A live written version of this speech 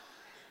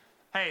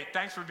Hey,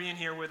 thanks for being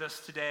here with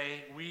us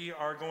today. We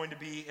are going to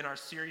be in our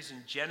series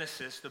in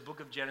Genesis, the book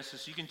of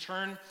Genesis. You can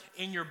turn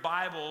in your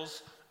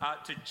Bibles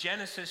to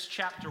Genesis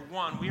chapter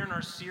 1. We are in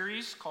our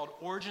series called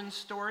Origin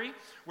Story,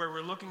 where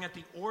we're looking at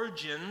the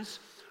origins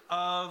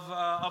of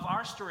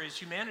our story as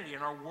humanity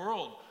and our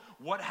world.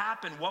 What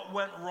happened? What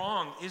went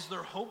wrong? Is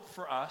there hope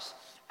for us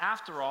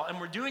after all? And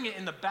we're doing it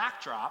in the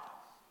backdrop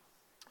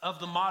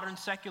of the modern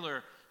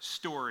secular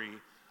story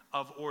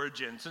of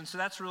origins. And so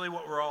that's really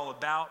what we're all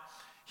about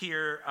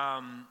here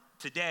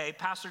today.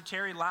 Pastor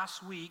Terry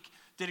last week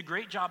did a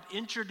great job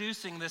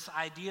introducing this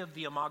idea of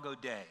the Imago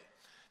Dei.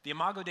 The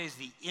Imago Dei is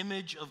the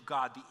image of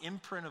God, the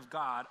imprint of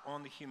God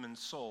on the human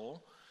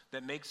soul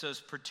that makes us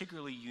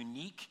particularly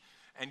unique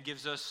and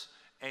gives us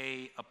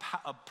a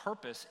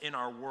purpose in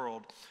our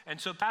world. And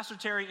so Pastor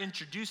Terry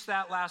introduced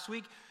that last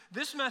week.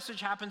 This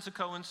message happens to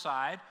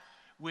coincide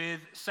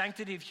with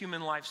Sanctity of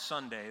Human Life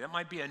Sunday. That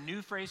might be a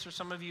new phrase for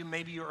some of you.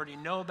 Maybe you already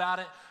know about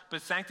it,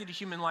 but Sanctity of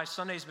Human Life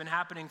Sunday has been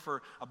happening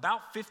for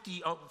about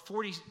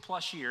 40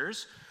 plus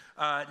years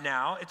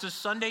now. It's a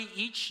Sunday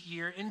each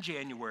year in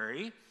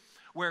January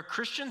where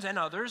Christians and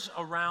others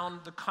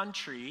around the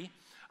country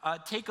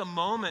take a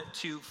moment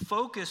to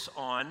focus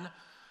on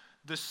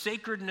the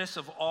sacredness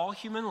of all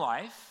human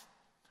life.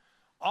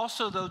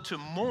 Also, though, to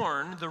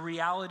mourn the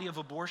reality of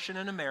abortion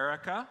in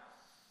America,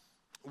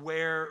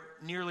 where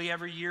nearly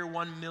every year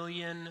 1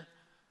 million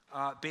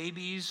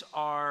babies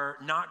are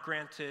not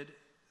granted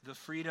the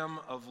freedom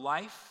of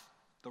life,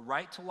 the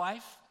right to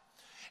life.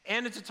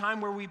 And it's a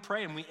time where we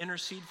pray and we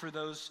intercede for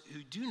those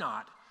who do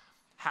not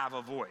have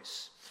a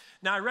voice.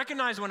 Now, I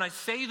recognize when I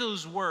say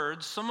those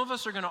words, some of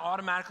us are going to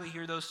automatically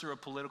hear those through a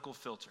political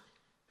filter.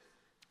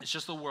 It's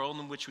just the world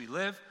in which we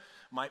live.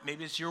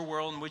 Maybe it's your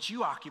world in which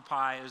you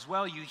occupy as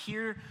well. You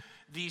hear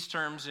these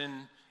terms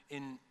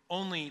in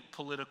only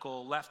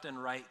political left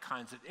and right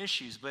kinds of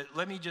issues. But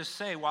let me just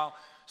say, while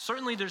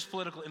certainly there's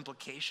political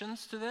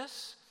implications to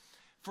this,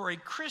 for a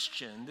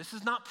Christian, this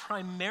is not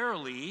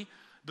primarily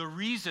the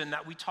reason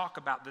that we talk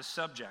about this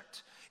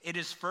subject. It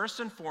is first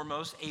and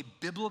foremost a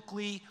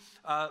biblically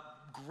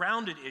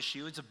grounded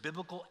issue. It's a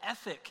biblical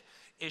ethic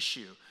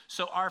issue.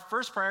 So our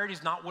first priority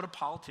is not what a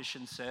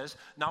politician says,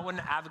 not what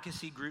an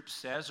advocacy group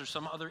says or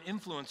some other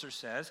influencer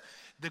says.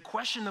 The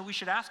question that we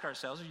should ask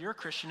ourselves, if you're a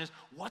Christian, is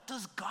what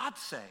does God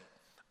say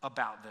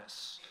about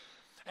this?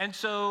 And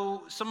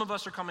so some of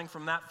us are coming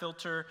from that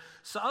filter.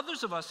 So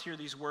others of us hear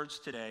these words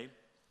today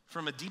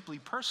from a deeply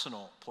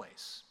personal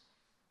place.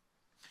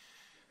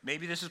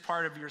 Maybe this is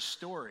part of your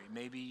story.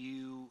 Maybe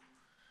you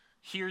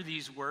hear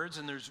these words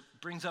and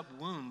brings up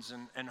wounds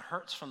and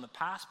hurts from the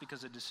past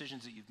because of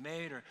decisions that you've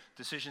made or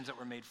decisions that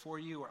were made for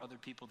you or other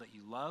people that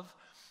you love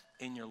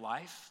in your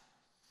life.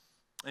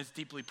 It's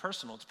deeply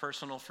personal. It's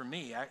personal for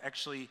me.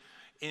 Actually,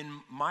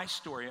 in my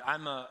story,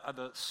 I'm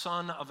the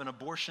son of an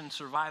abortion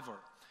survivor.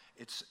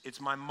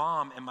 It's my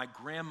mom and my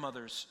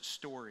grandmother's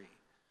story.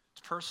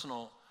 It's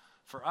personal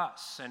for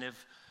us. And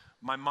if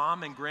my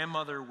mom and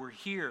grandmother were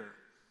here,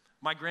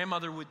 my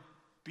grandmother would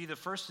be the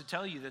first to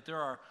tell you that there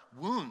are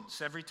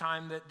wounds every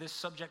time that this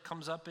subject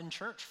comes up in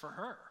church for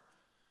her.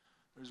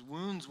 There's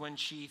wounds when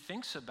she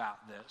thinks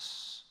about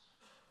this.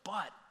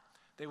 But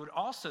they would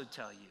also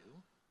tell you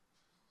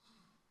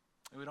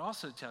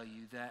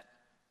that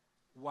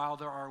while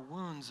there are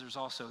wounds, there's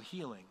also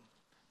healing,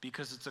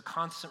 because it's a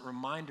constant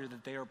reminder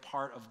that they are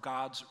part of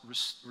God's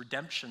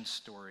redemption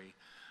story,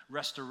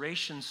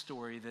 restoration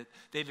story, that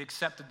they've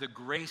accepted the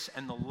grace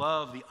and the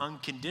love, the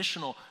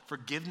unconditional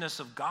forgiveness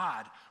of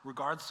God,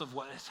 regardless of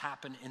what has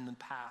happened in the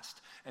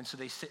past. And so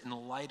they sit in the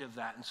light of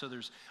that. And so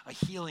there's a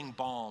healing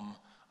balm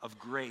of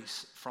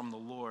grace from the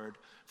Lord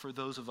for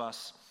those of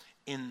us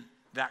in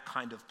that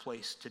kind of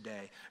place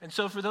today. And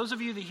so for those of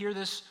you that hear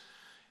this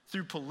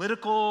through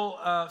political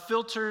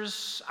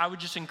filters, I would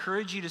just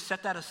encourage you to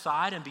set that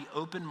aside and be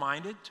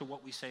open-minded to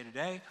what we say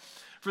today.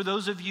 For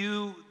those of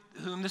you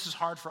whom this is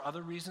hard for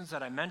other reasons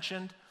that I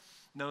mentioned,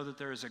 know that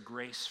there is a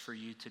grace for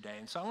you today.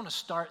 And so I want to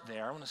start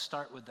there. I want to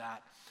start with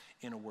that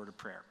in a word of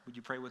prayer. Would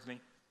you pray with me?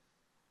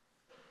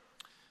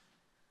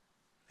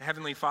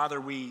 Heavenly Father,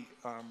 we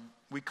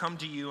come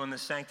to you on the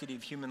Sanctity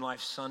of Human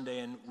Life Sunday,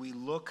 and we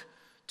look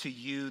to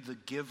you, the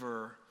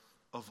giver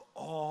of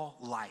all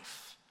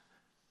life.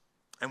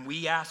 And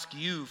we ask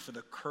you for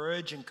the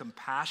courage and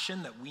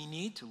compassion that we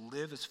need to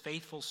live as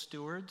faithful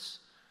stewards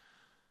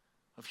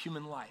of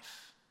human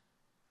life.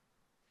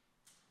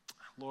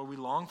 Lord, we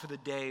long for the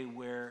day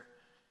where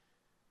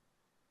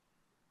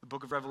the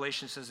book of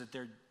Revelation says that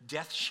their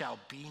death shall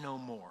be no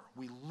more.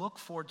 We look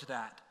forward to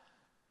that.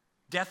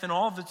 Death in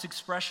all of its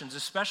expressions,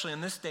 especially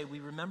on this day, we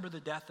remember the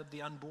death of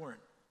the unborn.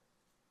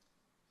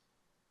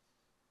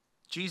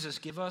 Jesus,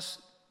 give us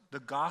the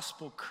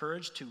gospel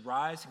courage to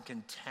rise and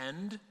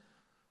contend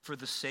for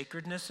the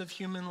sacredness of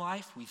human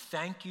life. We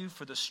thank you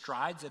for the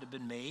strides that have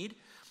been made,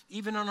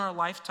 even in our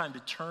lifetime, to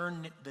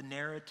turn the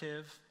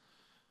narrative,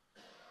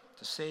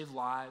 to save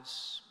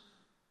lives.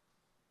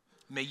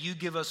 May you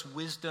give us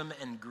wisdom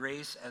and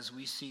grace as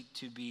we seek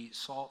to be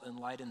salt and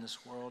light in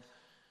this world.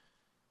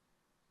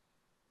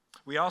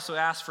 We also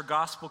ask for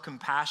gospel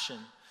compassion.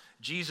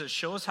 Jesus,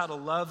 show us how to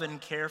love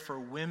and care for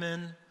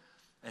women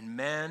and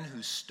men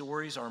whose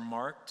stories are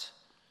marked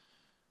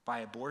by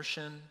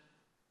abortion,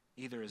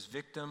 either as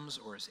victims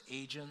or as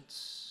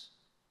agents.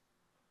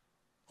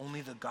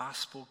 Only the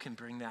gospel can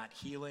bring that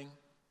healing.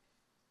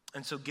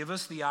 And so give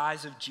us the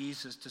eyes of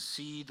Jesus to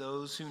see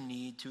those who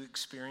need to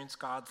experience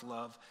God's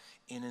love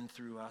in and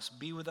through us.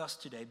 Be with us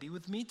today. Be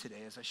with me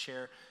today as I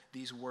share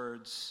these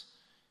words.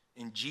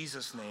 In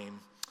Jesus' name,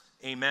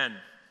 amen.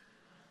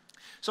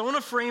 So I want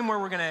to frame where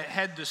we're going to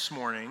head this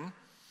morning.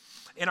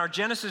 In our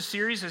Genesis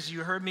series, as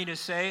you heard me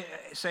say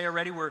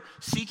already, we're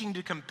seeking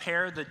to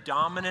compare the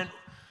dominant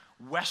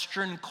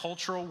Western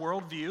cultural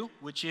worldview,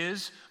 which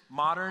is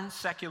modern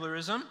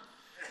secularism,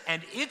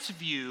 and its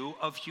view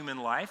of human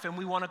life. And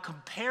we want to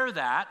compare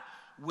that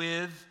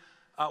with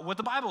what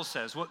the Bible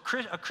says, what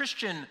a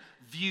Christian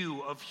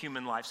view of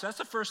human life. So that's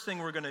the first thing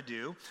we're going to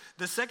do.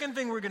 The second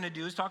thing we're going to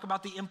do is talk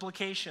about the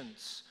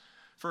implications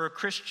for a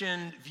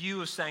Christian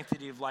view of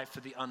sanctity of life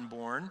for the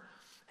unborn.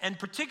 And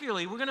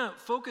particularly, we're going to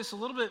focus a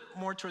little bit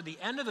more toward the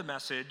end of the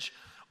message,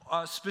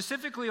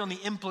 specifically on the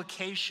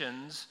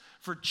implications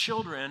for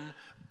children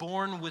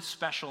born with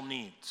special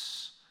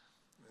needs.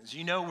 As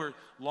you know, we're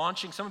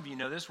launching, some of you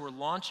know this, we're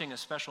launching a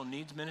special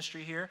needs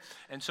ministry here.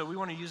 And so we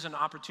want to use an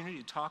opportunity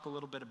to talk a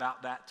little bit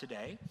about that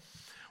today.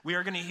 We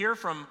are going to hear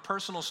from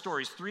personal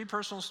stories, 3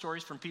 personal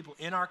stories from people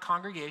in our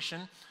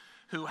congregation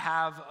who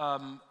have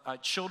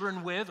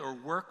children with or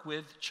work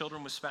with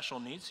children with special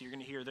needs. So you're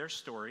going to hear their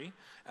story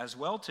as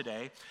well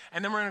today.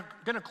 And then we're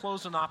going to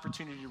close on the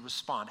opportunity to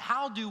respond.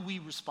 How do we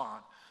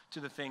respond to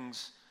the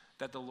things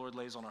that the Lord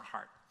lays on our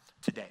heart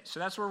today?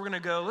 So that's where we're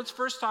going to go. Let's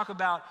first talk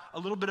about a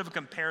little bit of a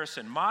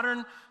comparison.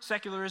 Modern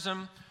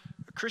secularism,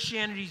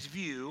 Christianity's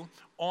view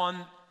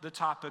on the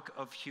topic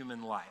of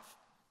human life.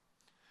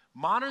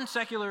 Modern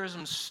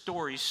secularism's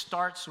story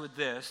starts with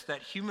this,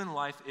 that human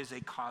life is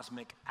a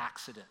cosmic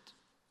accident.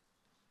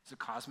 It's a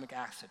cosmic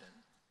accident.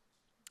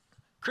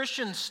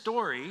 Christian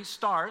story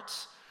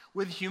starts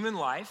with human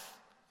life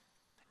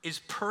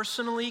is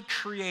personally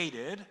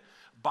created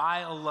by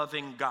a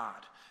loving God.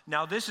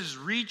 Now, this is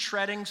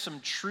retreading some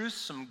truths,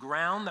 some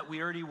ground that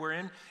we already were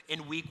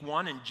in week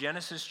 1 in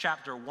Genesis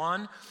chapter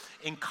 1,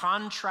 in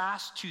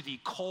contrast to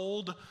the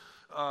cold,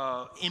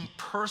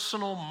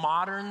 impersonal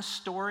modern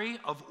story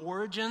of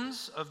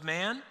origins of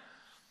man.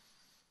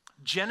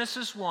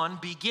 Genesis 1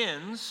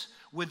 begins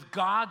with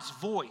God's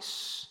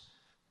voice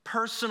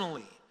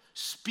personally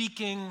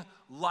speaking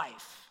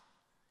life,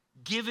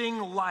 giving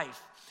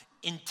life,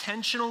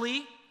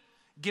 intentionally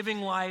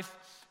giving life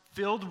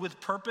filled with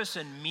purpose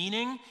and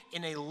meaning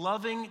in a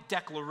loving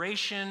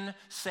declaration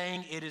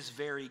saying it is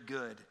very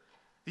good.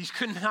 These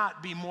could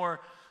not be more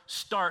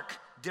stark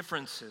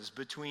differences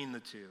between the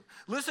two.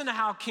 Listen to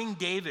how King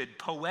David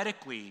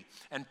poetically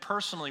and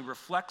personally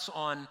reflects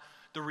on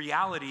the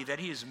reality that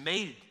he is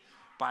made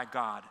by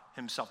God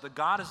himself, that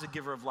God is the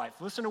giver of life.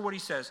 Listen to what he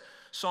says,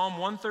 Psalm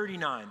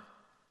 139.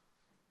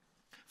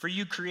 For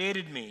you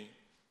created me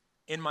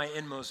in my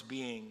inmost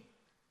being.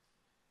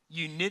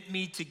 You knit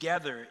me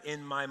together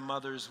in my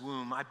mother's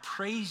womb. I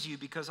praise you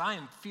because I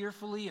am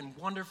fearfully and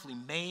wonderfully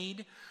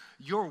made.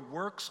 Your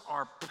works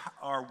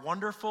are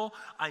wonderful.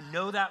 I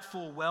know that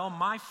full well.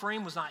 My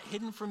frame was not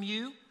hidden from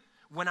you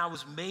when I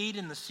was made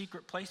in the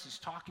secret place. He's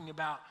talking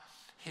about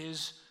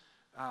his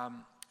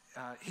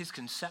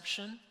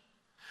conception.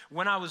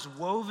 When I was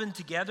woven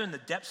together in the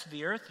depths of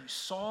the earth, you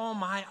saw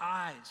my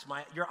eyes.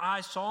 Your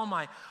eyes saw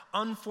my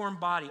unformed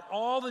body.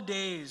 All the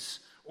days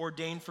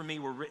ordained for me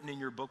were written in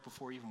your book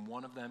before even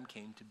one of them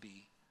came to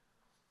be.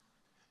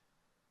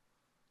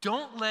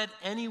 Don't let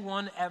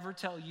anyone ever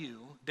tell you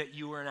that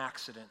you were an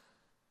accident.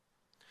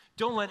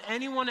 Don't let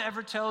anyone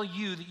ever tell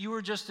you that you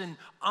were just an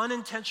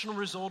unintentional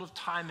result of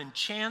time and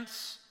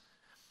chance.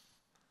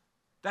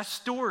 That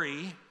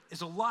story is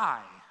a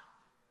lie.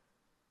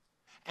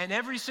 And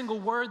every single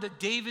word that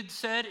David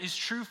said is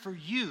true for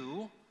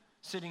you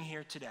sitting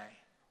here today.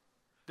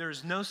 There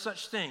is no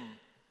such thing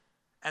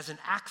as an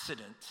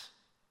accident,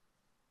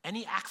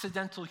 any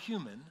accidental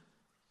human,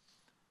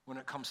 when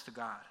it comes to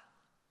God.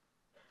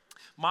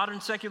 Modern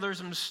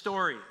secularism's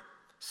story,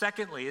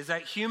 secondly, is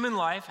that human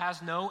life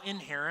has no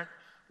inherent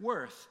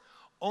worth,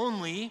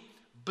 only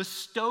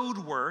bestowed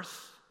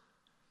worth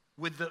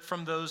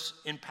from those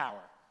in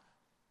power.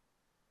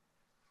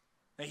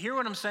 Now, hear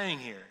what I'm saying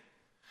here.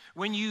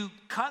 When you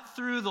cut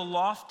through the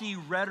lofty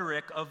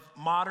rhetoric of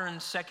modern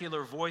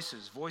secular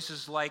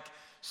voices like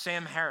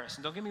Sam Harris,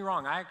 and don't get me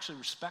wrong, I actually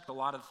respect a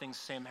lot of the things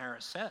Sam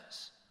Harris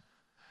says,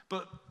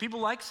 but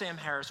people like Sam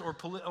Harris or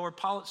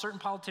certain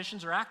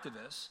politicians or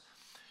activists,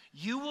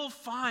 you will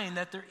find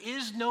that there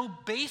is no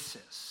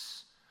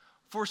basis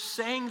for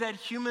saying that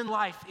human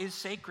life is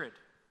sacred.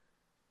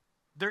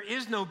 There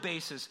is no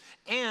basis,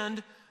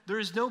 and there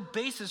is no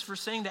basis for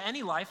saying that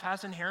any life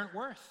has inherent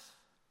worth.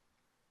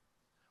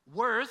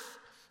 Worth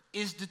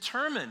is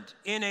determined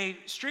in a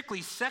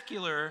strictly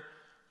secular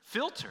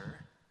filter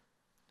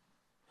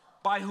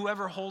by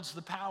whoever holds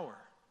the power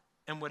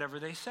and whatever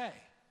they say.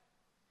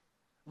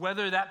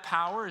 Whether that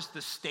power is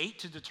the state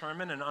to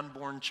determine an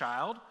unborn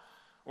child,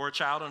 or a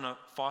child in a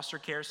foster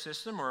care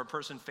system, or a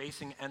person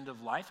facing end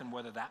of life and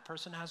whether that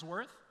person has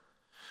worth,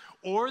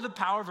 or the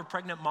power of a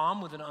pregnant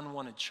mom with an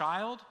unwanted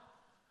child,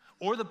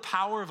 or the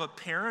power of a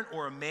parent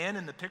or a man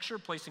in the picture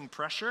placing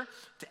pressure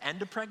to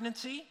end a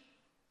pregnancy.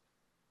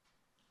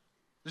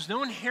 There's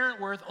no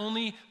inherent worth,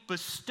 only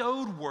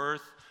bestowed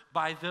worth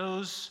by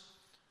those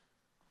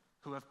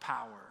who have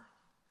power.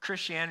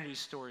 Christianity's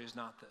story is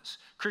not this.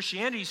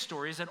 Christianity's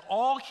story is that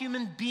all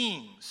human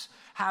beings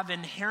have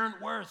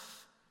inherent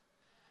worth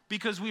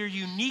because we are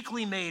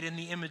uniquely made in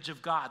the image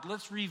of God.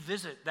 Let's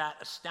revisit that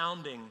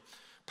astounding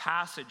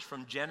passage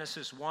from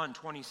Genesis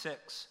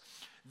 1:26.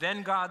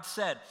 Then God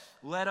said,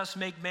 "Let us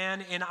make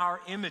man in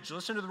our image."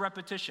 Listen to the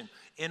repetition.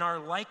 "In our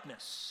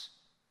likeness.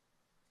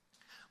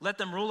 Let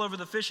them rule over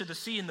the fish of the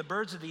sea and the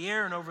birds of the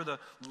air and over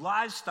the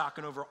livestock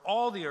and over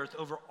all the earth,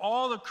 over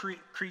all the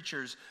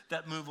creatures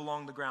that move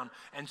along the ground."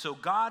 And so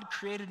God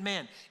created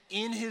man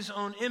in his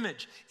own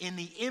image. In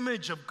the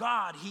image of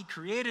God, he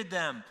created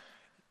them.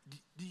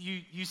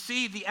 You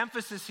see the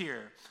emphasis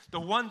here. The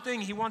one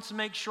thing he wants to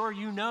make sure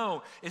you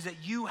know is that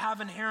you have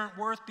inherent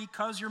worth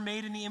because you're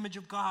made in the image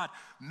of God.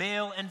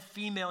 Male and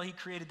female, he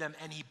created them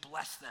and he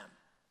blessed them.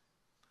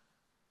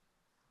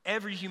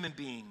 Every human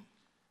being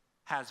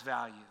has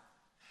value.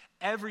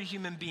 Every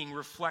human being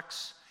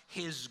reflects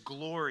his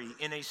glory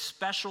in a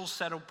special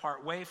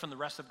set-apart way from the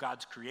rest of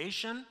God's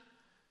creation,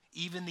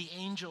 even the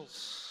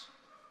angels.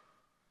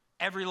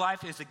 Every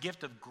life is a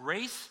gift of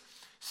grace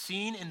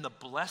seen in the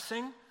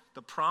blessing,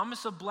 the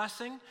promise of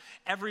blessing.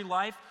 Every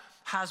life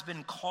has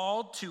been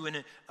called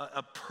to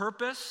a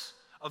purpose,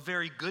 a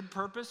very good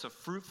purpose of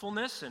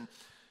fruitfulness and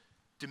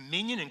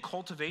dominion and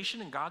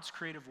cultivation in God's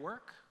creative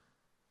work.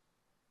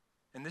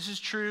 And this is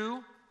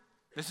true.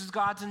 This is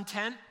God's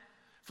intent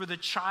for the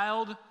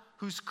child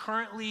who's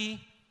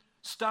currently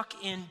stuck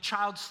in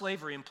child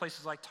slavery in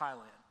places like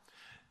Thailand.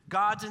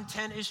 God's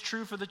intent is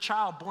true for the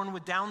child born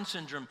with Down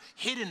syndrome,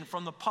 hidden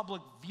from the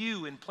public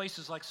view in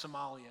places like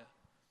Somalia.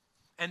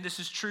 And this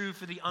is true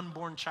for the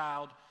unborn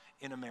child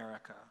in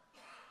America.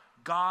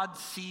 God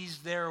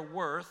sees their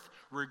worth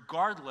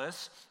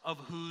regardless of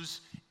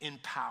who's in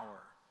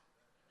power.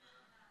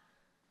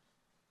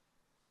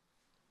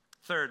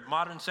 Third,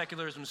 modern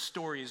secularism's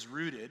story is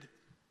rooted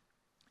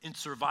in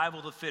survival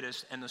of the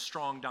fittest and the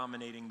strong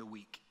dominating the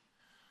weak.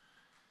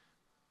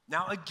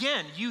 Now,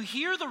 again, you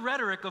hear the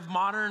rhetoric of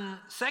modern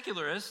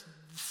secularists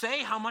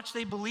say how much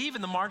they believe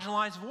in the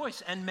marginalized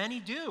voice, and many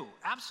do,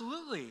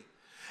 absolutely.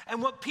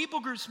 And what people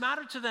groups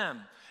matter to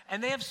them,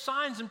 and they have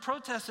signs and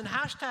protests and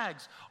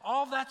hashtags,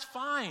 all that's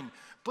fine.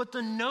 But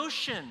the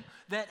notion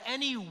that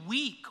any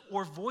weak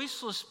or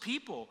voiceless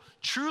people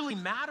truly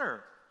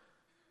matter,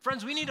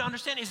 friends, we need to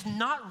understand, is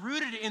not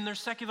rooted in their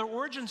secular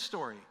origin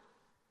story.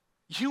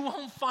 You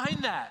won't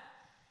find that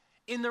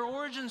in their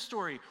origin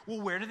story. Well,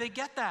 where do they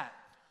get that?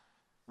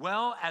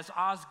 Well, as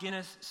Os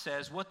Guinness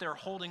says, what they're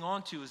holding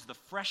on to is the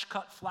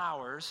fresh-cut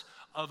flowers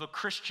of a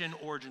Christian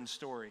origin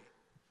story.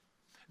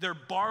 They're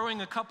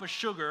borrowing a cup of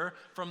sugar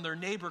from their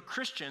neighbor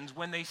Christians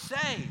when they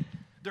say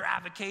they're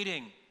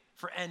advocating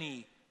for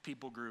any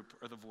people group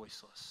or the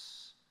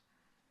voiceless.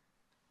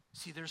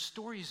 See, their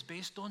story is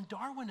based on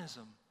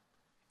Darwinism.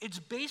 It's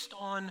based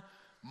on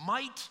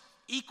might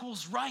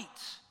equals right.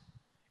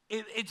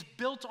 It's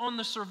built on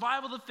the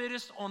survival of the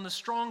fittest, on the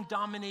strong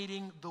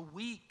dominating the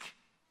weak.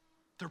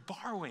 They're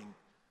borrowing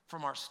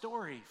from our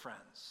story,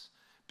 friends,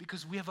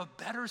 because we have a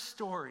better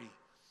story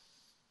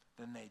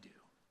than they do.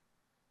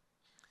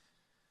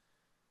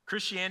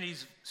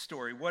 Christianity's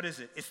story, what is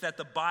it? It's that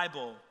the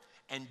Bible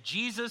and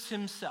Jesus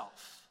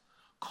himself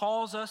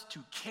calls us to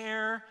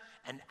care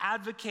and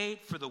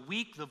advocate for the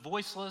weak, the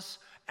voiceless,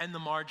 and the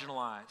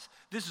marginalized.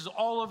 This is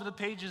all over the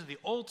pages of the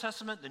Old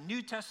Testament, the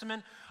New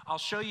Testament. I'll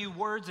show you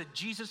words that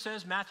Jesus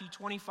says, Matthew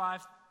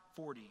 25:40.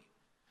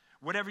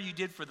 Whatever you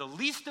did for the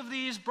least of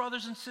these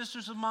brothers and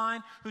sisters of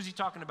mine, who's he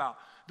talking about?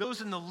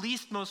 Those in the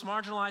least, most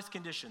marginalized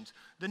conditions,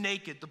 the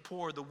naked, the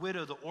poor, the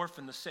widow, the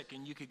orphan, the sick,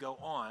 and you could go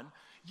on.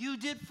 You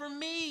did for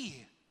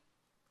me.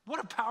 What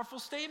a powerful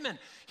statement.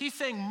 He's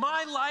saying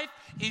my life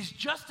is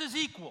just as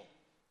equal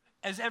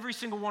as every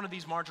single one of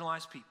these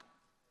marginalized people.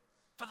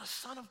 For the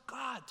Son of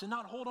God to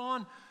not hold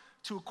on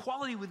to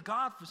equality with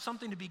God for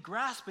something to be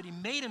grasped, but he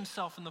made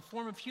himself in the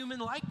form of human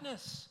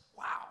likeness.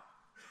 Wow.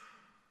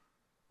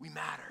 We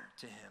matter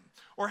to him.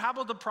 Or how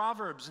about the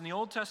Proverbs? In the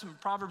Old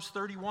Testament, Proverbs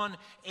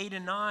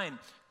 31:8-9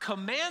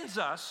 commands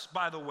us,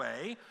 by the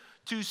way,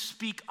 to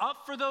speak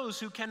up for those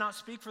who cannot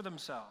speak for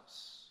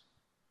themselves.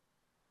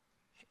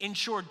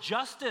 Ensure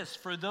justice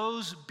for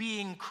those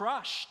being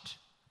crushed.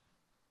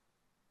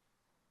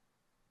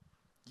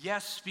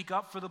 Yes, speak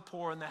up for the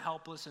poor and the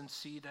helpless and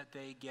see that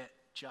they get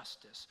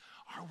justice.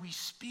 Are we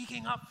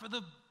speaking up for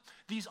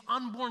these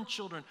unborn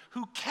children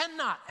who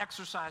cannot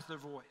exercise their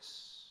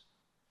voice?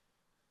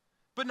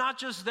 But not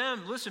just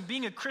them. Listen,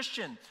 being a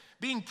Christian,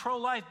 being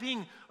pro-life,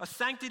 being a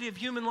sanctity of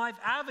human life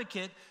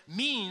advocate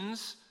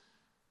means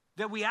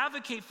that we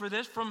advocate for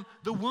this from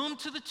the womb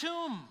to the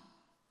tomb.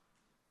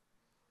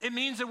 It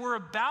means that we're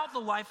about the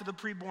life of the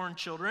preborn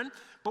children,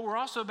 but we're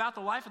also about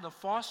the life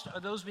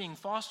of those being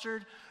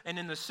fostered and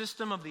in the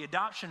system of the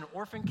adoption and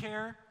orphan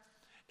care.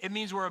 It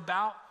means we're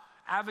about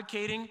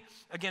advocating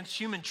against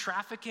human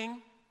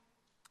trafficking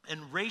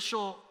and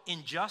racial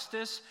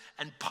injustice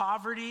and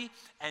poverty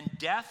and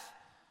death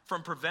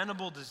from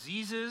preventable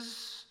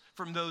diseases,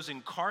 from those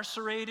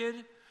incarcerated,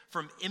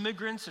 from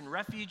immigrants and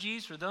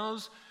refugees, for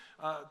those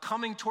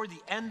coming toward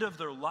the end of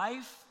their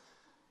life,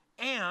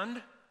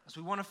 and as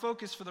we want to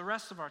focus for the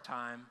rest of our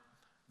time,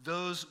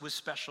 those with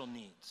special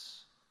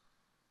needs.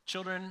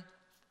 Children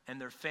and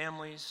their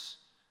families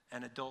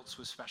and adults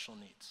with special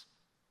needs.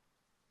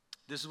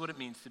 This is what it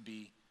means to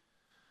be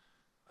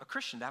a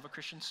Christian, to have a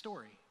Christian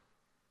story.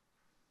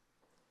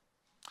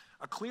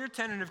 A clear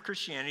tenet of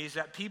Christianity is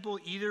that people,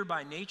 either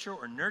by nature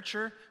or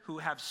nurture, who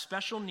have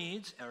special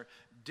needs or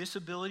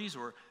disabilities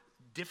or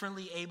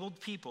differently abled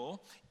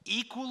people,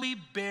 equally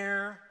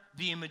bear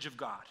the image of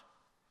God.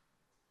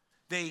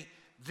 They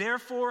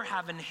therefore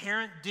have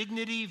inherent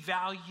dignity,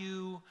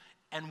 value,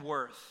 and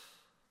worth.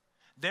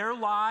 Their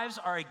lives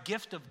are a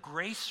gift of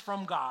grace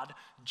from God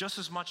just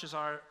as much as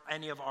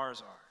any of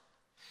ours are.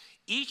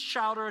 Each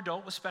child or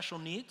adult with special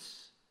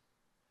needs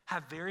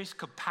have various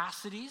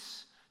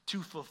capacities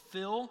to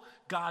fulfill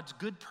God's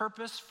good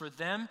purpose for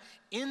them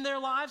in their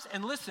lives,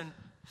 and listen,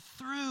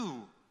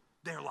 through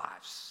their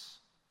lives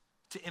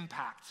to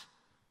impact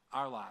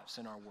our lives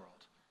and our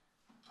world.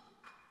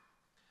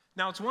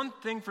 Now, it's one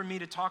thing for me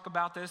to talk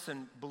about this,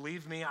 and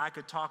believe me, I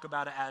could talk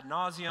about it ad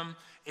nauseum.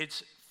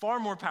 It's far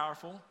more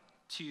powerful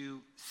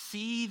to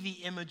see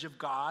the image of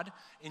God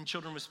in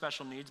children with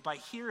special needs by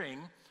hearing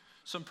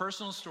some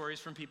personal stories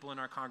from people in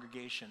our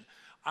congregation.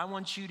 I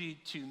want you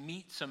to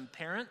meet some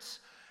parents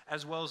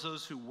as well as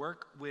those who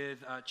work with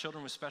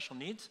children with special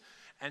needs.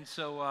 And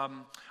so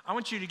I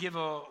want you to give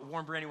a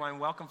warm Brandywine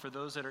welcome for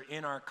those that are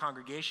in our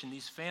congregation,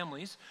 these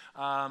families.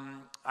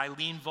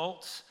 Eileen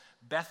Volts,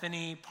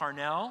 Bethany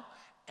Parnell,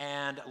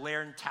 and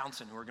Laren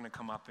Townsend, who are going to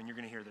come up, and you're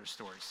going to hear their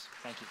stories.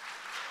 Thank you.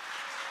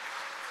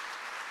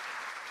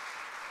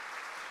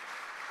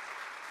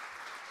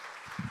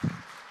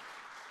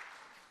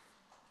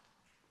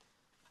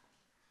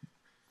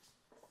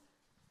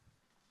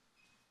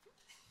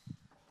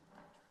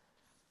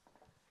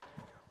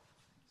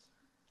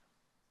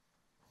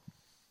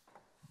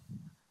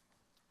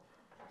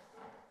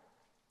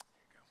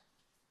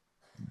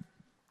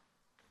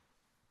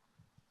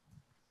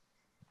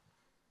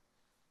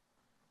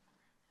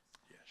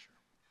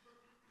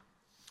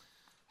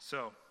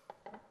 So,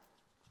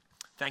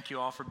 thank you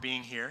all for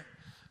being here.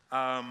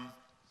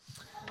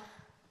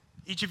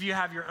 Each of you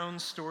have your own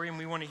story, and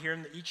we want to hear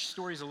them. Each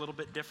story is a little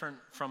bit different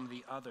from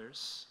the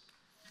others.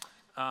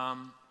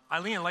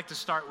 Eileen, I'd like to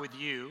start with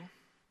you.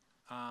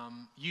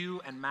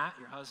 You and Matt,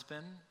 your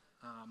husband,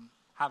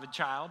 have a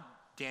child,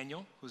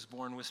 Daniel, who was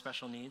born with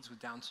special needs, with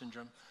Down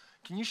syndrome.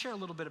 Can you share a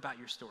little bit about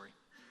your story?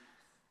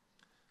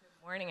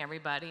 Good morning,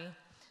 everybody.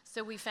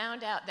 So we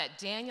found out that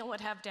Daniel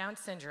would have Down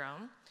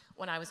syndrome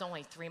when I was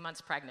only 3 months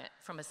pregnant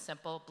from a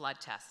simple blood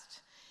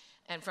test.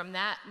 And from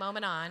that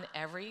moment on,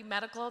 every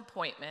medical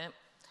appointment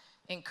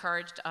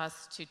encouraged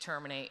us to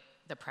terminate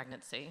the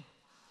pregnancy.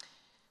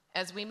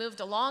 As we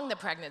moved along the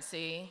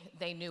pregnancy,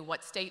 they knew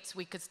what states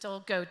we could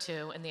still go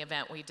to in the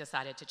event we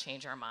decided to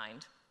change our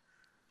mind.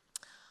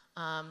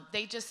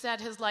 They just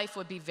said his life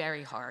would be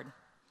very hard.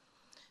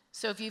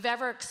 So if you've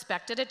ever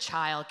expected a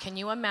child, can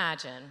you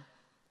imagine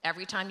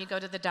every time you go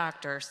to the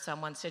doctor,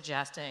 someone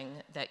suggesting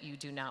that you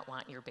do not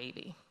want your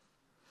baby?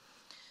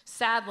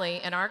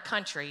 Sadly, in our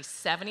country,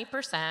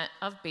 70%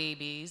 of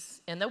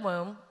babies in the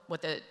womb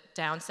with a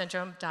Down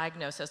syndrome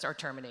diagnosis are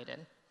terminated.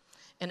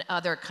 In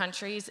other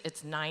countries,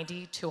 it's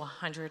 90 to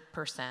 100%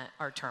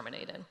 are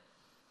terminated.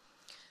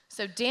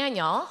 So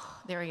Daniel,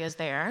 there he is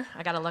there.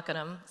 I got to look at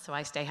him so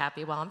I stay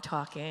happy while I'm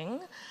talking.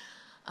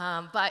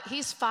 But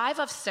he's 5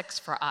 of 6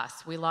 for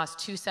us. We lost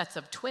 2 sets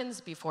of twins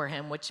before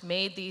him, which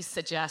made these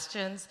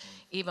suggestions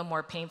even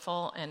more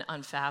painful and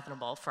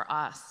unfathomable for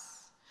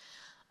us.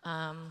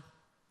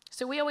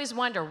 So we always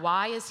wonder,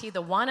 why is he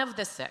the one of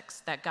the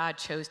 6 that God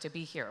chose to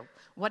be here?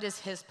 What is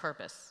his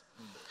purpose?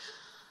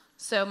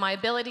 So my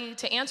ability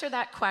to answer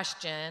that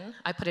question,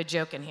 I put a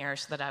joke in here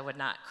so that I would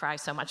not cry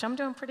so much. I'm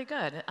doing pretty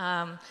good.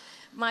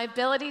 My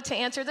ability to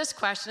answer this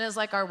question is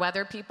like our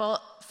weather people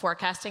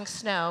forecasting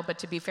snow, but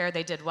to be fair,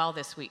 they did well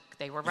this week.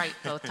 They were right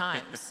both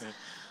times.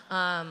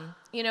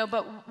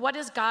 But what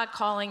is God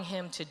calling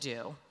him to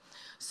do?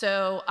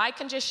 So I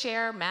can just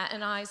share Matt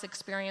and I's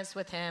experience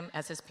with him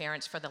as his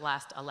parents for the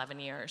last 11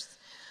 years.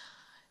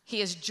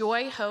 He is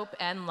joy, hope,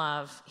 and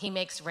love. He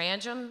makes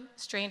random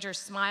strangers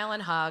smile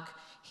and hug.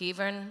 He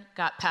even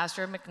got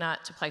Pastor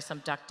McNutt to play some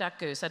Duck, Duck,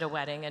 Goose at a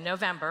wedding in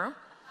November.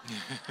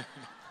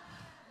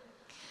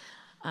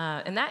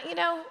 And that,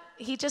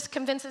 he just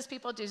convinces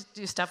people to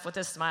do stuff with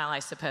a smile, I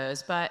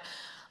suppose. But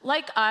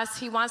like us,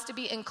 he wants to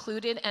be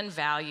included and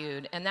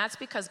valued, and that's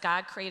because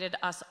God created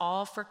us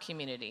all for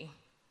community.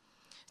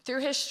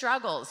 Through his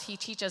struggles, he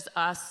teaches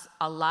us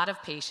a lot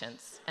of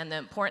patience and the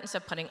importance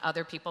of putting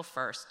other people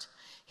first.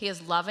 He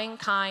is loving,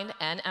 kind,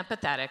 and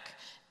empathetic,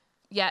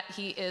 yet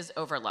he is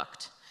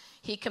overlooked.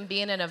 He can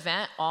be in an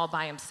event all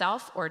by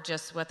himself or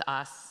just with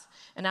us.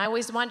 And I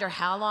always wonder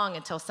how long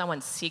until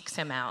someone seeks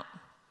him out.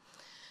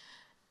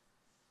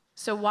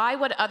 So why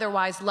would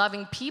otherwise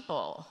loving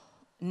people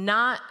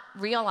not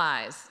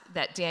realize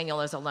that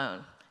Daniel is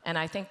alone? And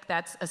I think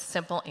that's a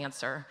simple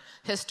answer.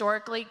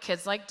 Historically,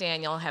 kids like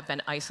Daniel have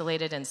been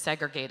isolated and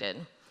segregated.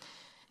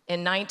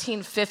 In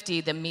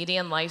 1950, the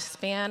median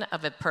lifespan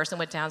of a person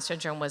with Down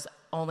syndrome was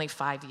only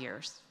 5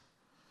 years.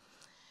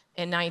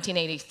 In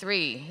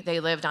 1983, they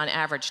lived on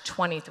average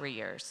 23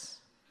 years.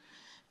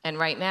 And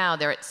right now,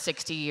 they're at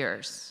 60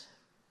 years.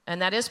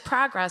 And that is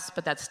progress,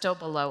 but that's still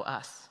below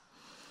us.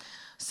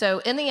 So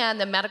in the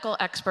end, the medical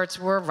experts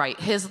were right.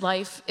 His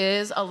life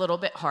is a little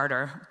bit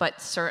harder,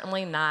 but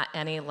certainly not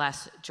any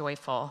less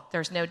joyful.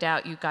 There's no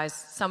doubt you guys,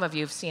 some of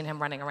you have seen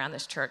him running around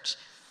this church.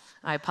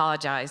 I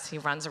apologize, he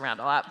runs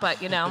around a lot, but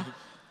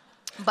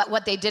but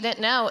what they didn't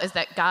know is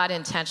that God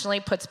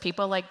intentionally puts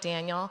people like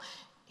Daniel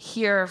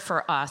here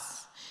for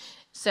us.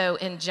 So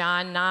in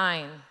John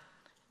 9,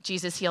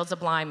 Jesus heals a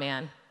blind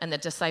man, and the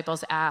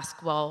disciples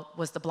ask, well,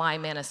 was the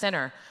blind man a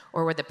sinner,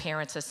 or were the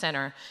parents a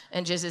sinner?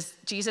 And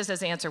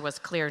Jesus' answer was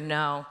clear,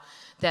 no,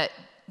 that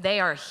they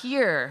are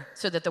here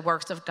so that the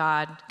works of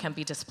God can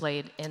be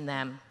displayed in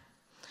them.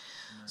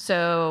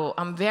 So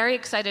I'm very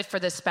excited for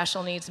this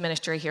special needs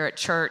ministry here at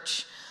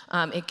church.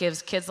 It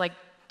gives kids like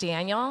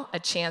Daniel a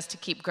chance to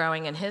keep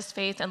growing in his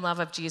faith and love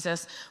of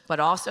Jesus, but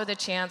also the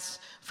chance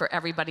for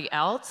everybody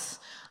else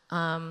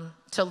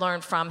to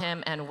learn from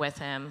him and with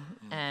him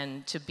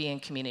and to be in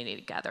community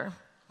together.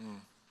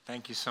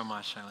 Thank you so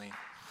much, Eileen.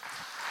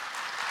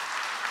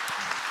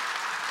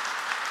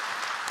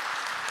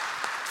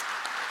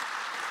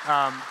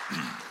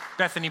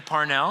 Bethany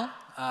Parnell,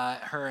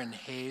 her and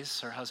Hayes,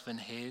 her husband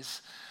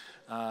Hayes,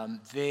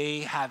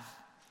 they have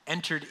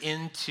entered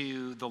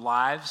into the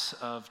lives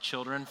of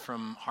children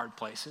from hard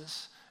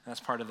places. That's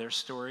part of their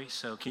story.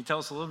 So can you tell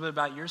us a little bit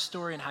about your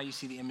story and how you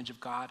see the image of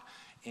God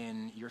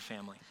in your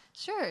family?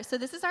 Sure. So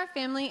this is our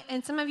family,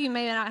 and some of you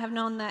may not have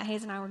known that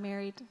Hayes and I were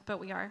married, but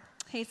we are.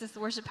 Hayes is the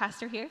worship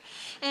pastor here.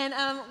 And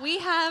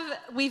we've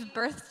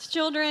birthed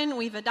children,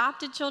 we've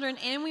adopted children,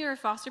 and we were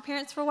foster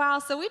parents for a while.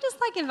 So we just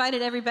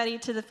invited everybody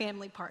to the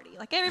family party.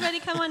 Everybody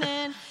come on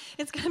in.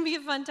 It's going to be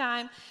a fun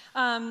time.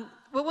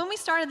 But when we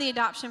started the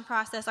adoption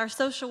process, our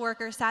social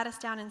worker sat us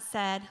down and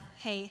said,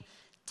 hey,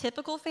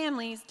 typical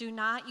families do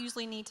not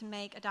usually need to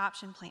make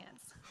adoption plans.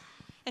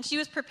 And she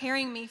was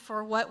preparing me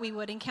for what we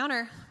would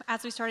encounter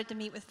as we started to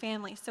meet with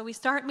families. So we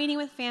start meeting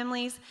with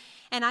families,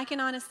 and I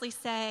can honestly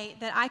say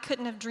that I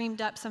couldn't have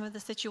dreamed up some of the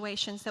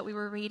situations that we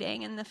were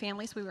reading and the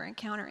families we were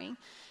encountering.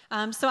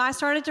 So I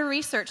started to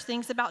research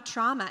things about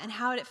trauma and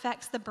how it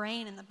affects the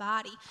brain and the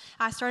body.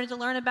 I started to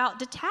learn about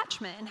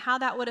detachment and how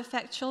that would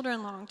affect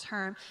children long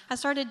term. I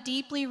started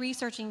deeply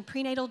researching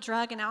prenatal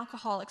drug and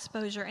alcohol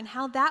exposure and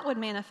how that would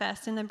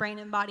manifest in the brain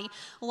and body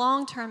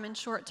long term and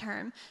short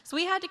term. So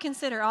we had to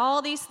consider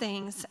all these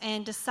things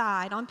and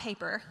decide on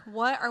paper,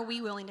 what are we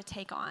willing to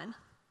take on?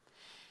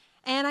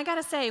 And I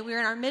gotta say, we were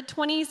in our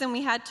mid-20s and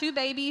we had 2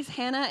 babies,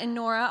 Hannah and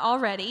Nora,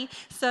 already.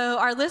 So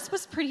our list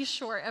was pretty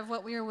short of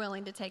what we were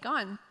willing to take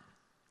on.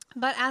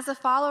 But as a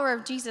follower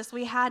of Jesus,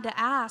 we had to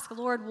ask,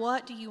 Lord,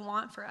 what do you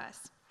want for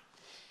us?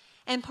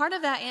 And part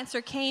of that answer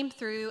came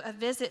through a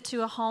visit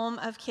to a home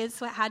of kids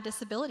who had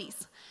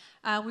disabilities.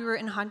 We were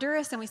in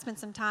Honduras and we spent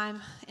some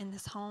time in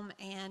this home,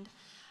 and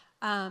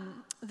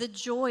the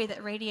joy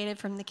that radiated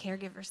from the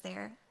caregivers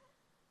there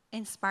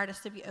inspired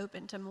us to be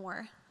open to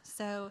more.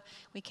 So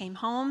we came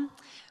home,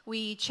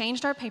 we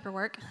changed our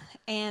paperwork,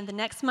 and the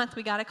next month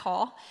we got a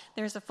call.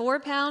 There's a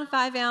 4-pound,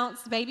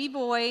 5-ounce baby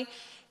boy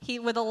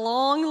with a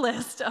long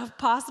list of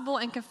possible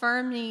and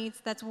confirmed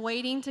needs that's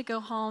waiting to go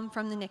home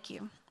from the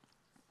NICU.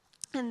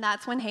 And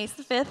that's when Hayes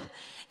V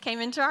came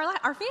into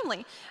our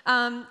family.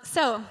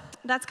 So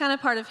that's kind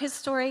of part of his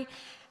story.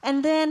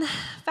 And then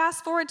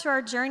fast forward to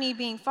our journey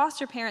being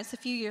foster parents a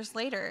few years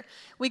later,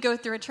 we go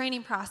through a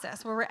training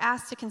process where we're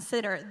asked to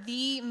consider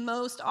the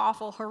most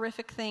awful,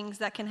 horrific things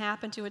that can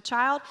happen to a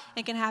child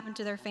and can happen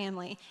to their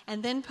family.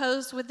 And then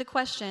posed with the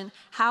question,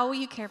 how will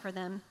you care for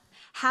them?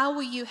 How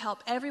will you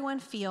help everyone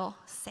feel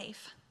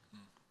safe?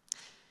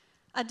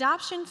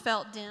 Adoption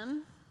felt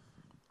dim.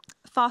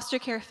 Foster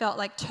care felt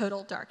like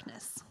total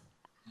darkness.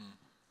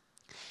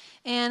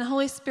 And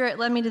Holy Spirit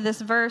led me to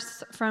this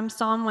verse from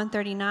Psalm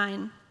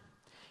 139.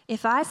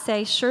 If I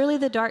say, surely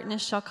the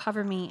darkness shall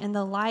cover me, and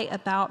the light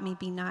about me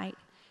be night,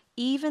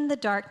 even the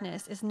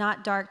darkness is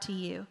not dark to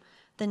you.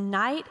 The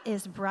night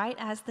is bright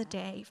as the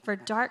day, for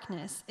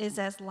darkness is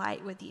as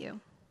light with you.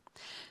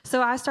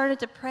 So I started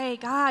to pray,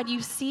 God,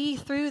 you see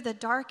through the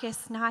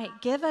darkest night.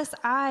 Give us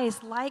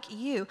eyes like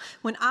you.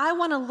 When I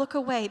want to look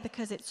away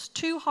because it's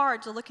too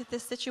hard to look at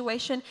this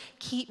situation,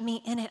 keep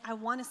me in it. I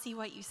want to see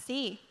what you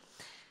see.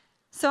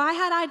 So I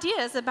had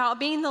ideas about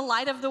being the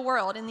light of the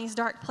world in these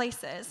dark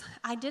places.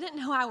 I didn't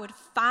know I would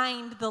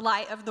find the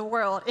light of the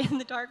world in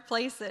the dark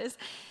places.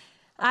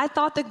 I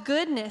thought the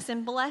goodness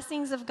and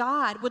blessings of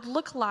God would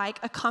look like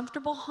a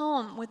comfortable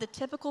home with a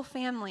typical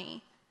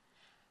family.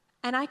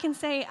 And I can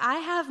say I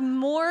have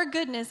more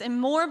goodness and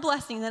more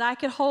blessing that I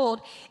could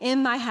hold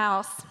in my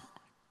house.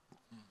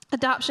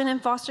 Adoption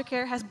and foster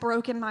care has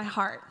broken my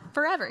heart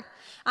forever.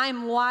 I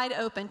am wide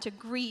open to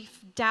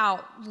grief,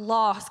 doubt,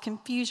 loss,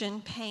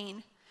 confusion,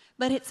 pain.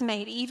 But it's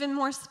made even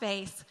more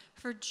space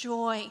for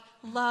joy,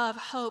 love,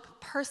 hope,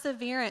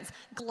 perseverance,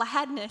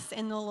 gladness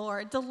in the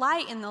Lord,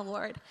 delight in the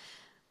Lord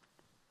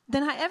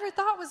than I ever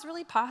thought was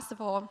really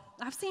possible.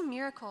 I've seen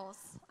miracles.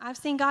 I've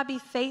seen God be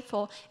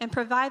faithful and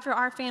provide for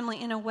our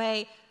family in a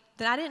way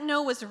that I didn't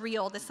know was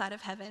real this side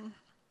of heaven.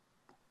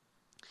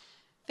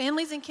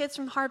 Families and kids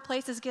from hard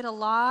places get a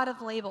lot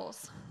of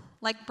labels,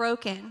 like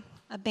broken,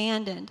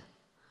 abandoned,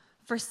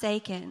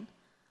 forsaken,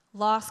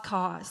 lost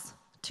cause,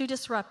 too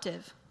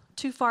disruptive,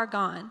 too far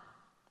gone.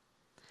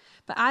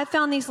 But I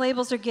found these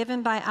labels are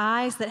given by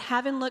eyes that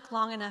haven't looked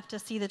long enough to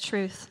see the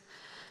truth.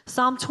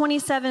 Psalm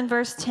 27,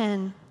 verse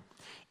 10.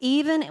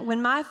 Even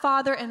when my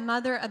father and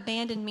mother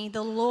abandoned me,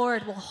 the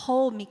Lord will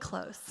hold me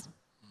close.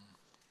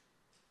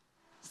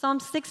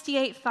 Psalm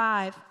 68,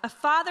 5. A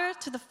father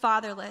to the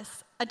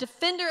fatherless, a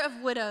defender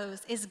of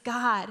widows is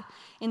God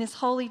in his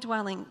holy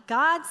dwelling.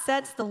 God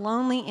sets the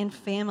lonely in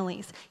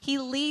families. He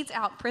leads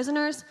out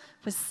prisoners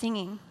with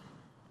singing.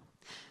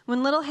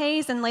 When little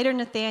Hayes and later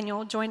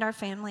Nathaniel joined our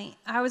family,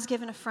 I was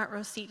given a front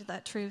row seat to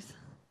that truth.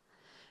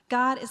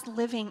 God is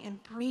living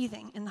and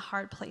breathing in the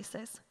hard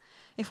places.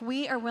 If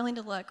we are willing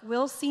to look,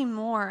 we'll see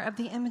more of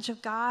the image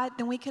of God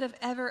than we could have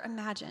ever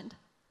imagined.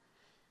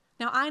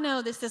 Now, I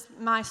know this is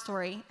my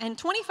story, and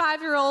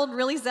 25-year-old,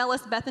 really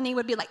zealous Bethany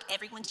would be like,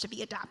 everyone should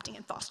be adopting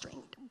and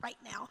fostering right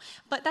now.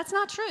 But that's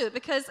not true,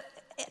 because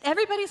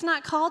everybody's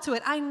not called to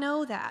it. I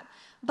know that.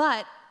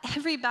 But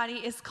everybody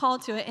is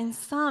called to it in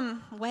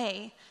some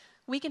way.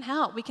 We can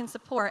help, we can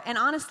support. And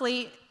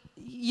honestly,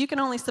 you can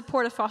only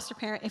support a foster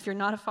parent if you're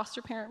not a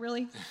foster parent,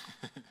 really.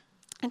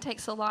 It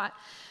takes a lot.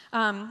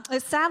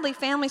 Sadly,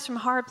 families from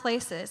hard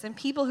places and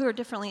people who are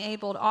differently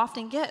abled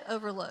often get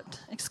overlooked,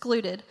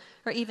 excluded,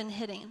 or even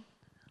hidden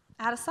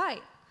out of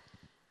sight.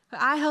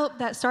 But I hope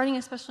that starting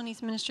a special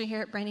needs ministry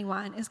here at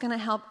Brandywine is going to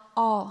help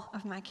all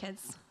of my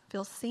kids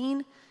feel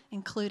seen,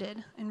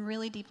 included, and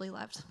really deeply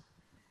loved.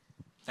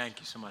 Thank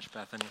you so much,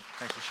 Bethany.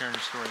 Thanks for sharing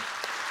your story.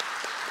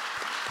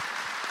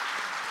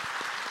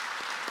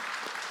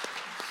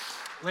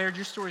 Laird,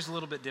 your story is a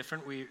little bit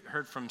different. We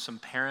heard from some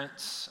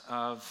parents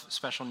of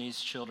special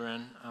needs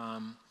children,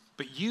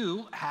 but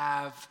you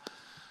have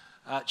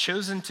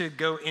chosen to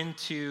go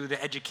into the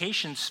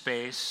education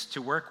space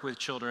to work with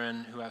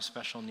children who have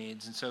special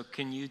needs. And so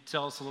can you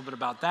tell us a little bit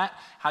about that,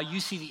 how you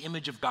see the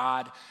image of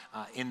God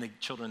in the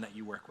children that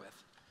you work with?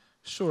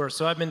 Sure.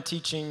 So I've been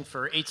teaching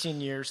for 18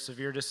 years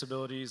severe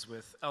disabilities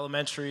with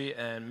elementary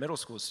and middle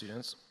school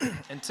students.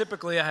 And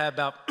typically I have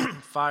about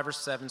 5 or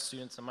 7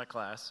 students in my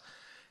class.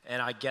 And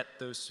I get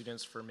those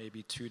students for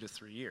maybe 2 to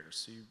 3 years.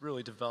 So you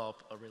really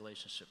develop a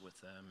relationship with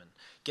them and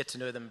get to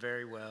know them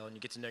very well, and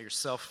you get to know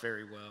yourself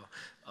very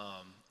well.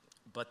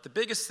 But the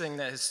biggest thing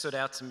that has stood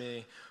out to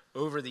me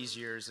over these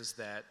years is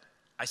that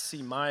I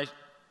see my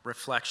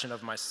reflection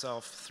of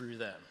myself through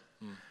them.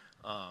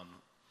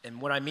 And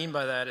what I mean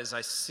by that is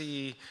I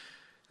see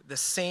the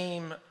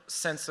same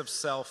sense of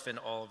self in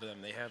all of them.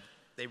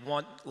 They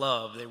want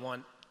love, they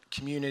want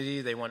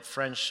community, they want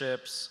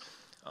friendships,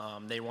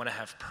 they want to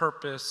have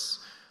purpose.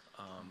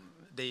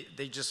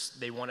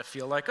 They want to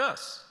feel like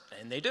us,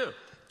 and they do.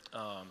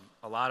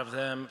 A lot of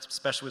them,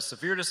 especially with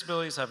severe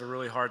disabilities, have a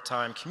really hard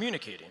time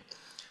communicating.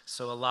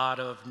 So a lot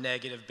of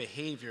negative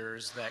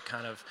behaviors that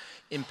kind of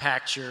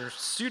impact your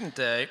student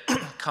day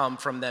come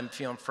from them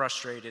feeling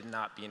frustrated and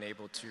not being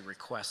able to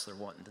request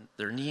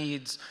their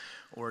needs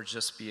or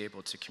just be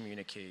able to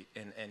communicate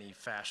in any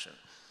fashion.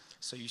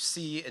 So you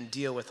see and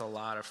deal with a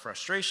lot of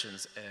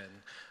frustrations, and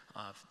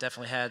I've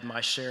definitely had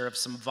my share of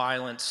some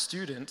violent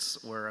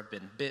students where I've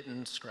been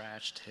bitten,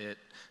 scratched, hit,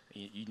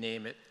 you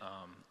name it.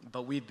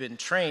 But we've been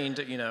trained,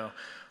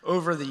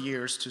 over the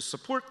years to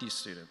support these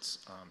students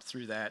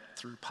through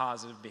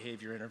positive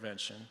behavior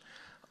intervention.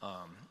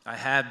 I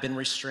have been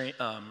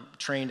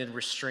trained in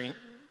restraint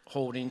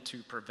holding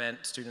to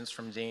prevent students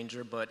from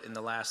danger, but in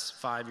the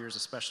last 5 years,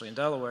 especially in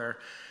Delaware,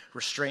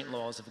 restraint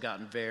laws have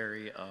gotten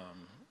very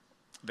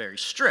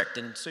strict.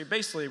 And so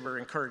basically we're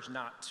encouraged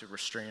not to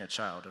restrain a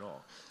child at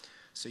all.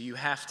 So you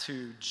have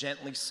to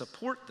gently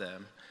support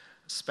them,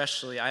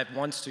 especially, I have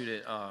one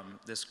student,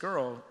 this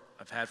girl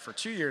I've had for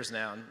 2 years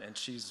now, and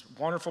she's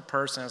a wonderful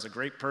person, has a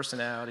great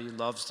personality,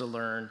 loves to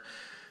learn,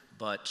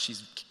 but she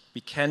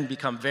can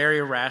become very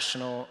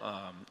irrational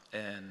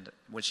and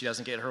when she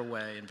doesn't get her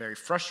way, and very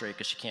frustrated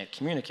because she can't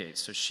communicate.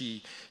 So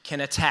she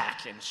can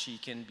attack, and she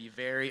can be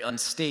very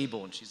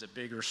unstable, and she's a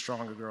bigger,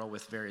 stronger girl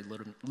with very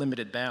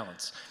limited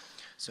balance.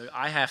 So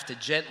I have to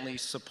gently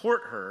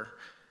support her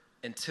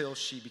until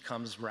she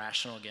becomes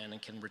rational again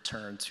and can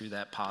return to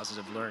that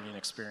positive learning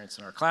experience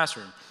in our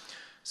classroom.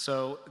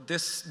 So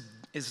this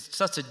is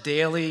such a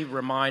daily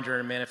reminder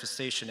and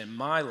manifestation in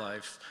my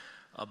life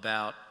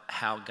about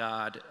how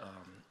God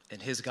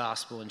and his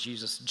gospel and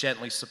Jesus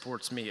gently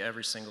supports me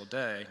every single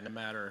day, no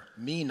matter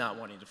me not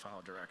wanting to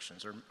follow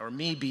directions or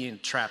me being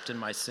trapped in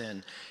my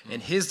sin,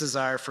 and his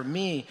desire for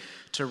me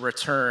to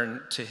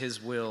return to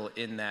his will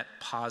in that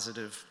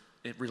positive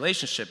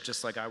relationship,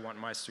 just like I want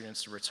my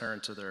students to return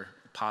to their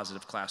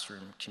positive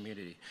classroom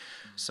community.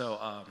 So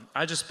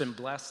I've just been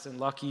blessed and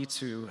lucky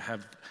to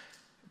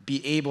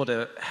be able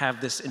to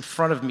have this in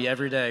front of me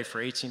every day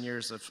for 18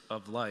 years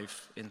of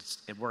life in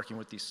working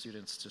with these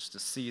students, just to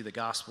see the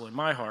gospel in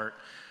my heart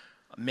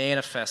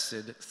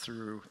manifested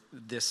through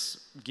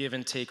this give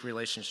and take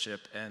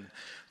relationship. And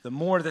the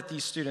more that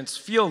these students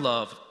feel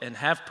love and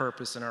have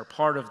purpose and are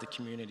part of the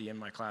community in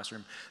my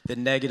classroom, the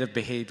negative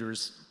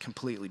behaviors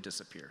completely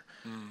disappear.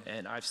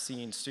 And I've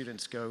seen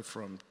students go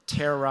from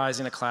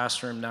terrorizing a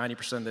classroom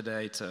 90% of the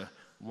day to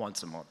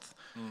once a month.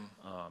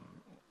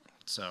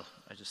 So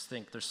I just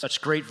think there's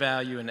such great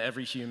value in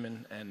every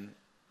human, and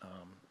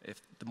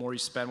if the more you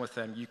spend with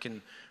them, you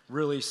can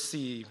really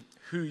see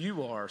who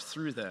you are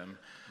through them,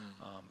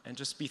 and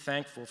just be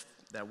thankful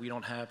that we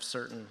don't have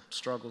certain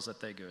struggles that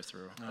they go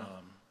through.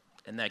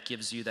 And that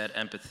gives you that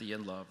empathy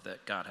and love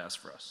that God has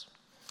for us.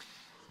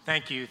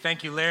 Thank you.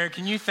 Thank you, Larry.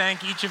 Can you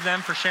thank each of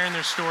them for sharing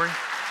their story?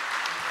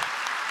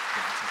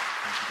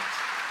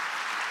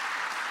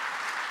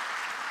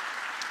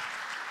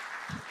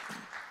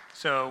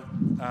 So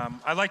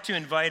I'd like to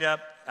invite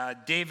up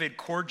David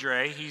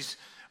Cordray. He's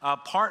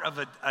part of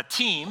a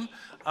team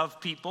of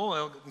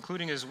people,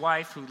 including his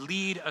wife, who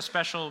lead a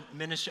special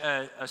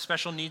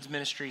needs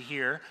ministry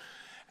here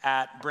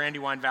at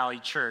Brandywine Valley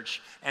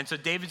Church. And so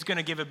David's going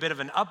to give a bit of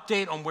an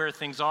update on where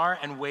things are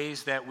and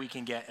ways that we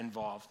can get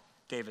involved.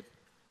 David.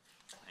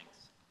 Thanks.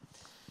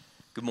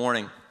 Good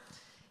morning.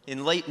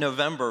 In late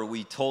November,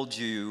 we told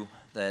you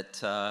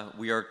that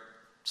we are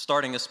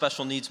starting a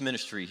special needs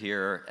ministry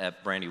here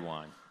at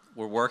Brandywine.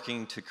 We're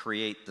working to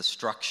create the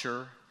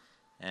structure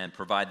and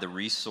provide the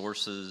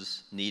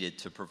resources needed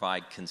to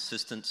provide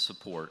consistent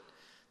support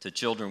to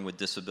children with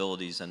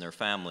disabilities and their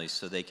families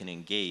so they can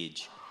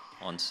engage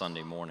on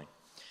Sunday morning.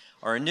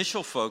 Our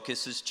initial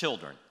focus is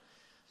children,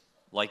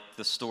 like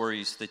the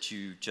stories that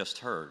you just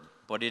heard,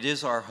 but it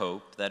is our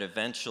hope that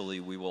eventually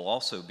we will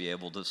also be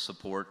able to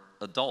support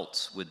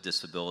adults with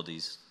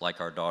disabilities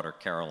like our daughter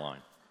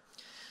Caroline.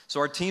 So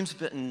our team's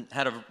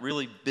had a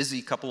really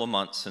busy couple of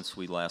months since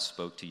we last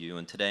spoke to you,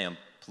 and today I'm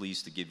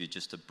pleased to give you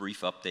just a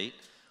brief update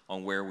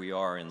on where we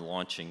are in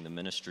launching the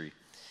ministry.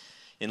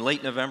 In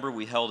late November,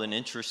 we held an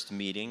interest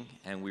meeting,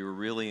 and we were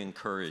really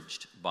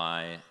encouraged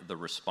by the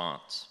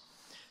response.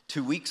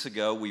 2 weeks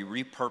ago, we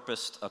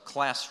repurposed a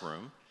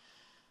classroom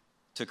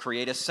to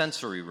create a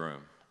sensory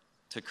room,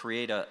 to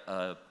create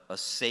a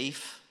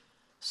safe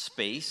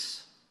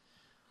space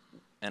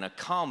and a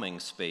calming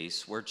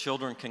space where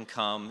children can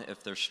come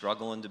if they're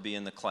struggling to be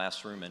in the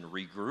classroom and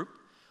regroup,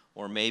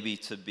 or maybe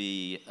to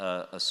be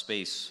a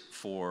space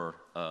for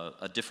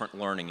a different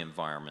learning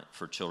environment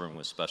for children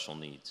with special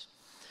needs.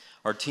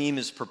 Our team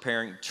is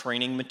preparing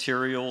training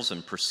materials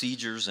and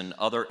procedures and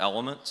other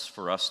elements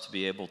for us to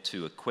be able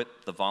to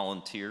equip the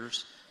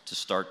volunteers to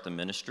start the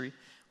ministry.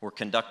 We're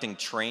conducting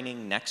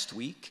training next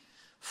week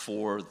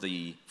for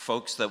the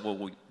folks that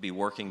will be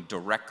working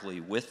directly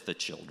with the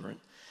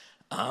children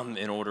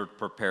in order to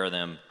prepare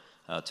them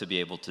to be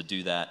able to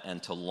do that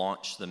and to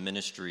launch the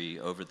ministry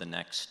over the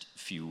next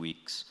few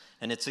weeks.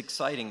 And it's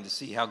exciting to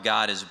see how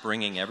God is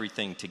bringing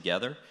everything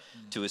together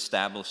to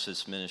establish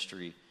this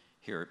ministry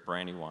here at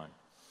Brandywine.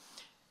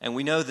 And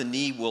we know the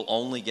need will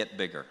only get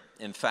bigger.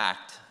 In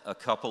fact, a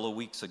couple of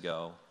weeks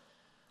ago,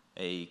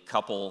 a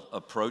couple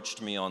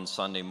approached me on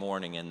Sunday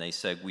morning and they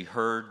said, "We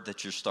heard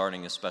that you're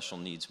starting a special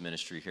needs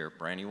ministry here at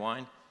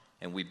Brandywine,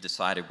 and we've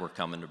decided we're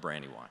coming to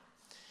Brandywine."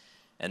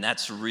 And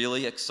that's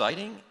really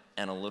exciting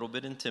and a little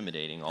bit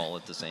intimidating all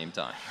at the same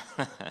time.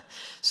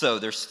 So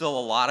there's still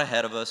a lot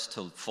ahead of us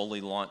to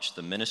fully launch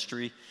the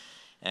ministry,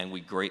 and we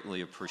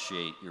greatly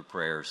appreciate your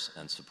prayers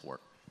and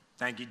support.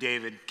 Thank you,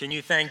 David. Can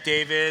you thank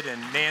David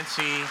and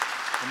Nancy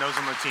and those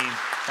on the team?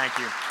 Thank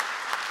you.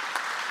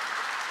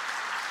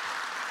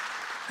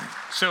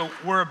 So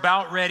we're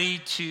about ready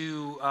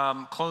to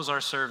close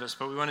our service,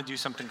 but we want to do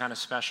something kind of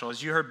special.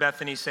 As you heard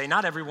Bethany say,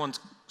 not everyone's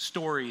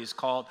story is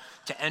called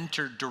to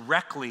enter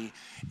directly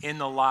in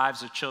the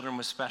lives of children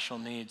with special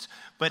needs,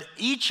 but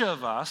each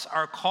of us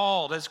are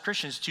called as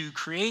Christians to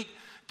create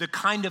the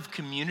kind of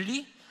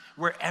community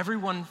where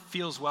everyone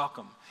feels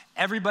welcome.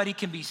 Everybody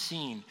can be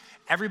seen.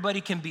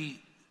 Everybody can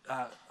be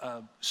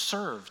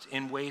served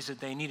in ways that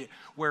they need it,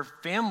 where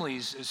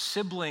families,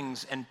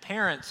 siblings, and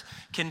parents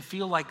can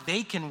feel like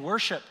they can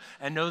worship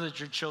and know that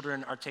your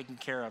children are taken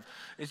care of.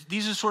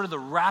 These are sort of the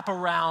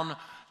wraparound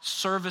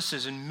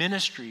services and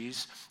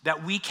ministries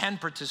that we can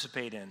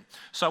participate in.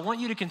 So I want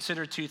you to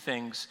consider two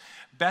things.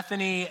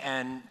 Bethany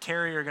and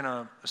Terry are going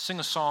to sing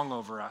a song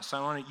over us.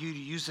 I want you to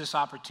use this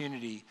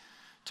opportunity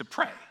to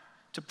pray.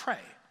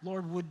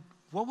 Lord,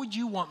 what would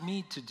you want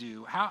me to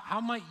do? How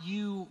might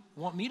you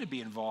want me to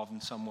be involved in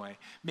some way?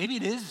 Maybe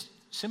it is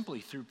simply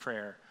through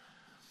prayer.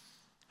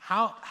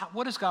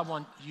 What does God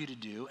want you to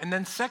do? And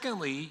then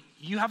secondly,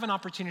 you have an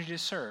opportunity to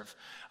serve.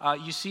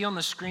 You see on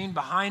the screen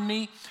behind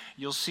me,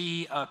 you'll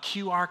see a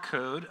QR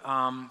code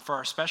for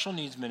our special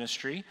needs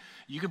ministry.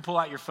 You can pull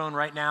out your phone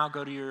right now,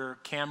 go to your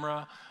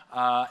camera,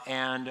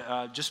 and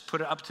just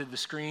put it up to the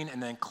screen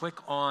and then click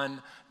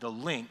on the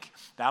link.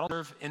 That'll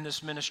serve in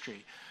this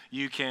ministry.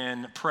 You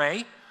can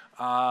pray.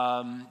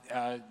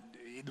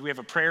 We have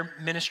a prayer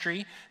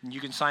ministry, and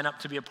you can sign up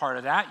to be a part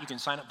of that. You can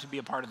sign up to be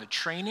a part of the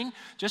training,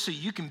 just so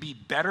you can be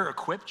better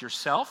equipped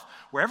yourself,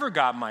 wherever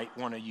God might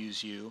want to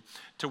use you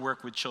to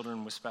work with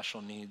children with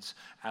special needs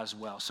as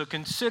well. So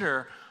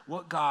consider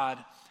what God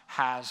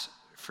has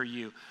for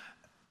you.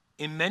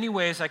 In many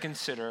ways, I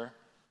consider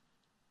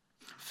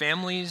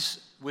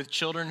families with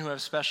children who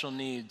have special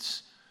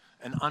needs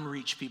an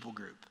unreached people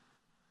group.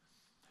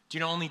 Do you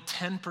know only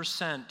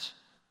 10%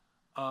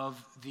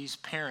 of these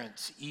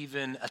parents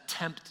even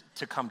attempt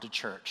to come to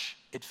church?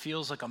 It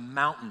feels like a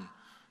mountain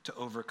to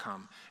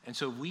overcome. And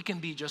so we can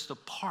be just a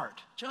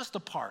part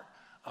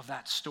of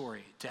that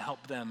story to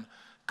help them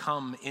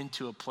come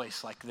into a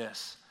place like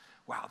this.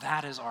 Wow,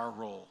 that is our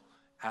role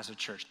as a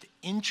church, to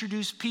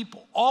introduce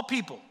people, all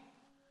people,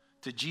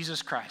 to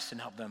Jesus Christ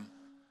and help them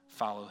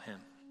follow him.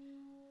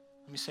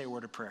 Let me say a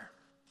word of prayer.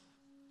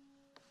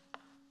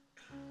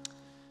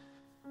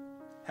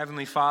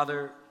 Heavenly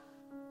Father,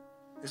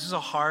 this is a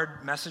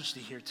hard message to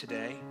hear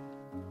today.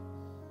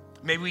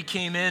 Maybe we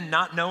came in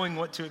not knowing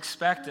what to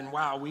expect, and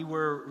wow, we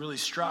were really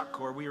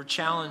struck, or we were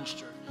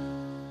challenged, or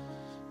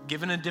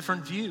given a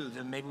different view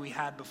than maybe we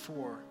had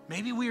before.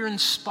 Maybe we were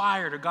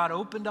inspired, or God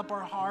opened up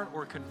our heart,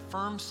 or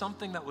confirmed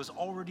something that was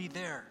already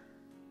there.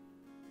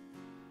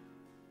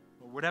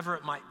 Or whatever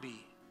it might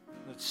be,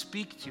 let's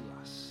speak to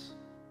us.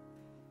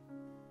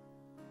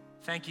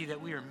 Thank you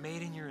that we are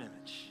made in your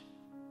image.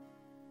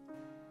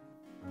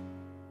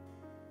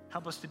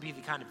 Help us to be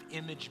the kind of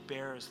image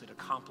bearers that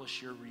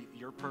accomplish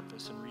your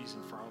purpose and reason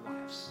for our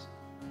lives.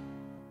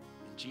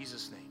 In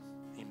Jesus' name,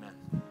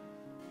 amen.